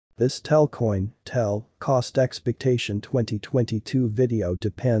This TELCOIN (TEL) cost expectation 2022 video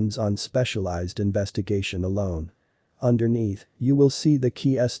depends on specialized investigation alone. Underneath, you will see the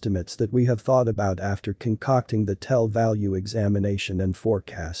key estimates that we have thought about after concocting the TEL value examination and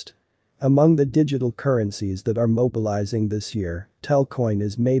forecast. Among the digital currencies that are mobilizing this year, TELCOIN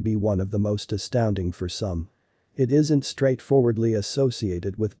is maybe one of the most astounding for some. It isn't straightforwardly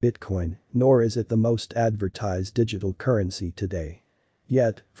associated with Bitcoin, nor is it the most advertised digital currency today.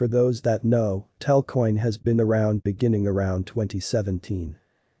 Yet, for those that know, TELCOIN has been around beginning around 2017.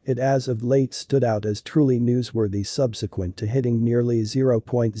 It as of late stood out as truly newsworthy subsequent to hitting nearly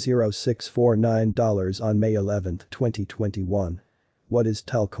 $0.0649 on May 11, 2021. What is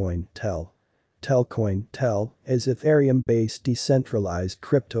TELCOIN (TEL)? TELCOIN (TEL) is Ethereum-based decentralized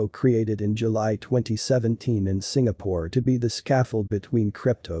crypto created in July 2017 in Singapore to be the scaffold between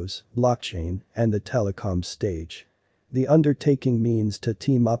cryptos, blockchain, and the telecom stage. The undertaking means to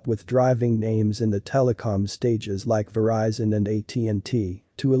team up with driving names in the telecom stages like Verizon and AT&T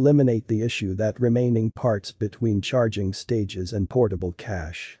to eliminate the issue that remaining parts between charging stages and portable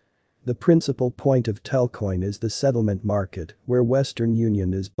cash. The principal point of TELCOIN is the settlement market, where Western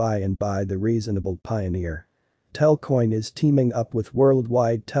Union is by the reasonable pioneer. TELCOIN is teaming up with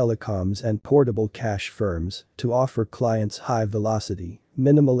worldwide telecoms and portable cash firms to offer clients high-velocity,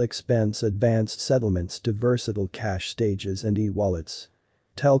 minimal expense advanced settlements to versatile cash stages and e-wallets.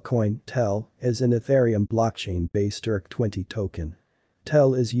 TELCOIN (TEL) is an Ethereum blockchain-based ERC20 token.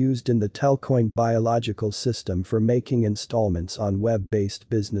 TEL is used in the TELCOIN biological system for making installments on web-based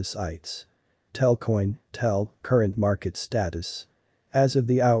business sites. TELCOIN (TEL) current market status. As of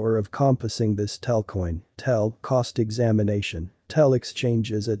the hour of compassing this TELCOIN (TEL) cost examination, TEL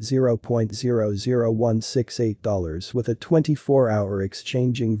exchanges at $0.00168 with a 24-hour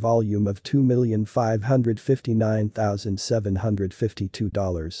exchanging volume of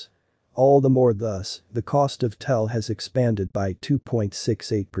 $2,559,752. All the more thus, the cost of TEL has expanded by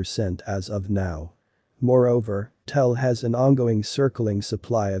 2.68% as of now. Moreover, TEL has an ongoing circling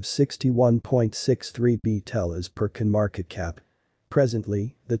supply of 61.63 BTEL as per CoinMarketCap.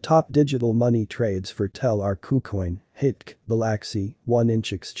 Presently, the top digital money trades for TEL are KuCoin, HITC, Bilaxy,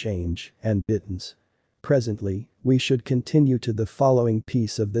 1inch Exchange, and Bitens. Presently, we should continue to the following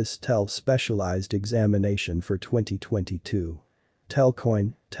piece of this TEL specialized examination for 2022.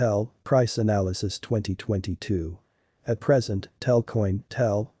 TELCOIN (TEL) Price Analysis 2022. At present, TELCOIN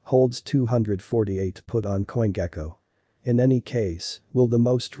 (TEL) holds 248 put on CoinGecko. In any case, will the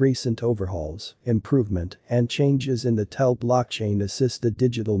most recent overhauls, improvement, and changes in the TEL blockchain assist the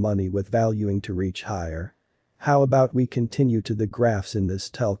digital money with valuing to reach higher? How about we continue to the graphs in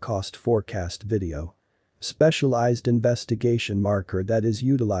this TEL cost forecast video? Specialized investigation marker that is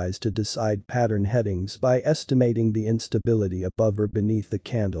utilized to decide pattern headings by estimating the instability above or beneath the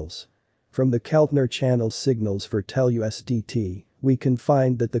candles. From the Keltner channel signals for TEL USDT, we can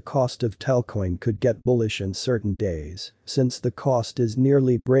find that the cost of TELCOIN could get bullish in certain days, since the cost is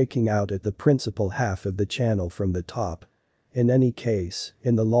nearly breaking out at the principal half of the channel from the top. In any case,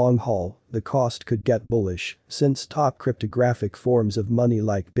 in the long haul, the cost could get bullish, since top cryptographic forms of money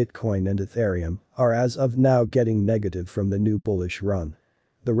like Bitcoin and Ethereum are as of now getting negative from the new bullish run.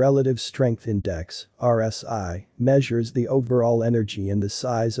 The Relative Strength Index, RSI, measures the overall energy and the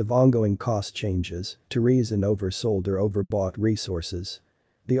size of ongoing cost changes to reason oversold or overbought resources.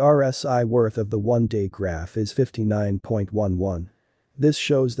 The RSI worth of the one-day graph is 59.11. This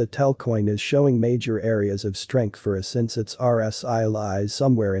shows that TELCOIN is showing major areas of strength for us since its RSI lies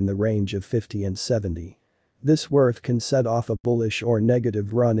somewhere in the range of 50 and 70. This worth can set off a bullish or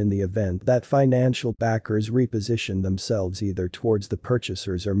negative run in the event that financial backers reposition themselves either towards the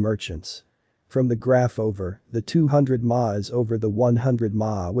purchasers or merchants. From the graph over, the 200 MA is over the 100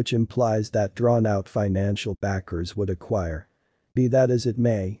 MA, which implies that drawn-out financial backers would acquire. Be that as it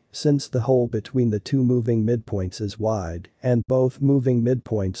may, since the hole between the two moving midpoints is wide and both moving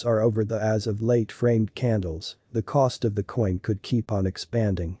midpoints are over the as of late framed candles, the cost of the coin could keep on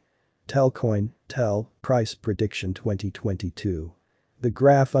expanding. TELCOIN (TEL) Price Prediction 2022. The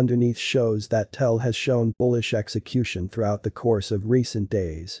graph underneath shows that TEL has shown bullish execution throughout the course of recent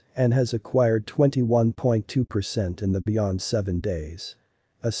days and has acquired 21.2% in the beyond 7 days.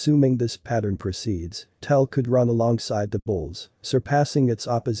 Assuming this pattern proceeds, TEL could run alongside the bulls, surpassing its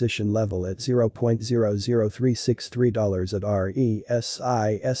opposition level at $0.00363 at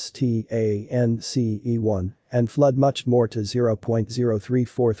RESISTANCE1 and flood much more to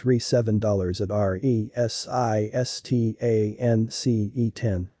 $0.03437 at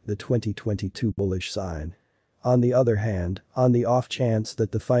RESISTANCE10, the 2022 bullish sign. On the other hand, on the off chance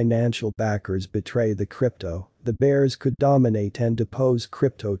that the financial backers betray the crypto, the bears could dominate and depose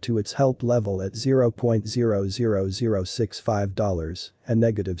crypto to its help level at $0.00065, a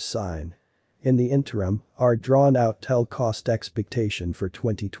negative sign. In the interim, our drawn-out TEL cost expectation for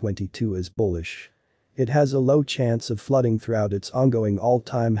 2022 is bullish. It has a low chance of flooding throughout its ongoing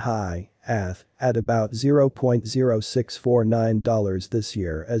all-time high, at about $0.0649 this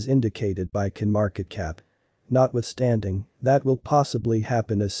year as indicated by CoinMarketCap. Notwithstanding, that will possibly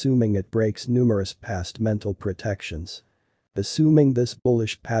happen assuming it breaks numerous past mental protections. Assuming this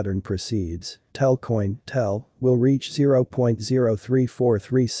bullish pattern proceeds, TELCOIN TEL will reach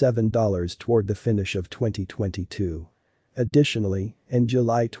 $0.03437 toward the finish of 2022. Additionally, in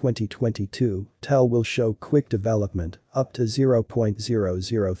July 2022, TEL will show quick development up to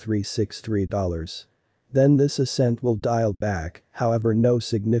 $0.00363. Then this ascent will dial back, however no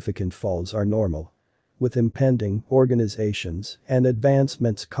significant falls are normal. With impending organizations and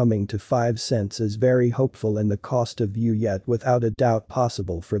advancements coming to 5 cents is very hopeful in the cost of view yet without a doubt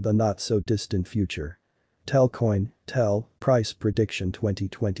possible for the not so distant future. TELCOIN TEL price prediction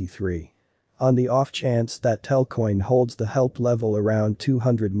 2023. On the off chance that TELCOIN holds the help level around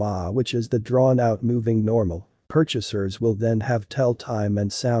 200 MA, which is the drawn out moving normal, purchasers will then have TEL time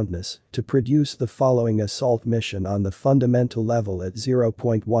and soundness to produce the following assault mission on the fundamental level at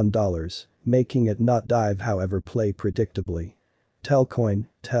 $0.1. Making it not dive however play predictably. TELCOIN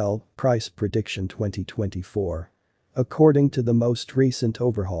TEL price prediction 2024. According to the most recent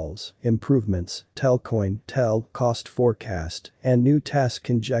overhauls, improvements, TELCOIN TEL cost forecast, and new task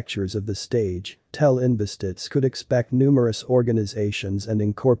conjectures of the stage, TEL investors could expect numerous organizations and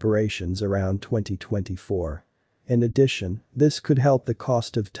incorporations around 2024. In addition, this could help the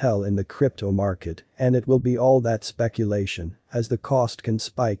cost of TEL in the crypto market, and it will be all that speculation, as the cost can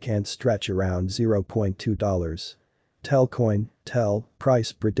spike and stretch around $0.2. TELCOIN TEL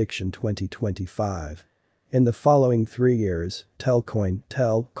price prediction 2025. In the following 3 years, TELCOIN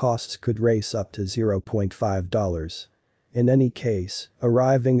TEL costs could race up to $0.5. In any case,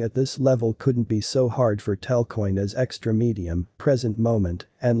 arriving at this level couldn't be so hard for TELCOIN as extra medium, present moment,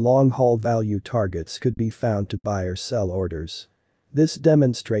 and long-haul value targets could be found to buy or sell orders. This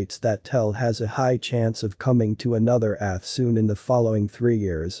demonstrates that TEL has a high chance of coming to another ATH soon in the following 3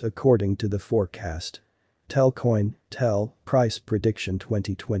 years according to the forecast. TELCOIN TEL price prediction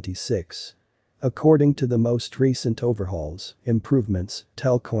 2026. According to the most recent overhauls, improvements,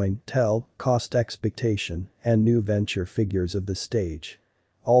 TELCOIN TEL cost expectation, and new venture figures of the stage.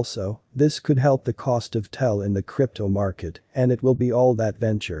 Also, this could help the cost of TEL in the crypto market, and it will be all that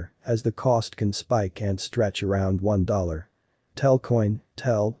venture, as the cost can spike and stretch around $1. TELCOIN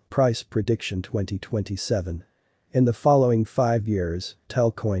TEL price prediction 2027. In the following 5 years,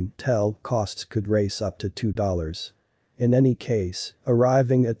 TELCOIN TEL costs could race up to $2. In any case,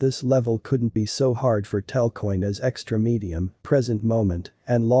 arriving at this level couldn't be so hard for TELCOIN as extra medium, present moment,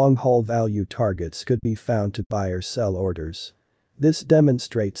 and long-haul value targets could be found to buy or sell orders. This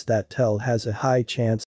demonstrates that TEL has a high chance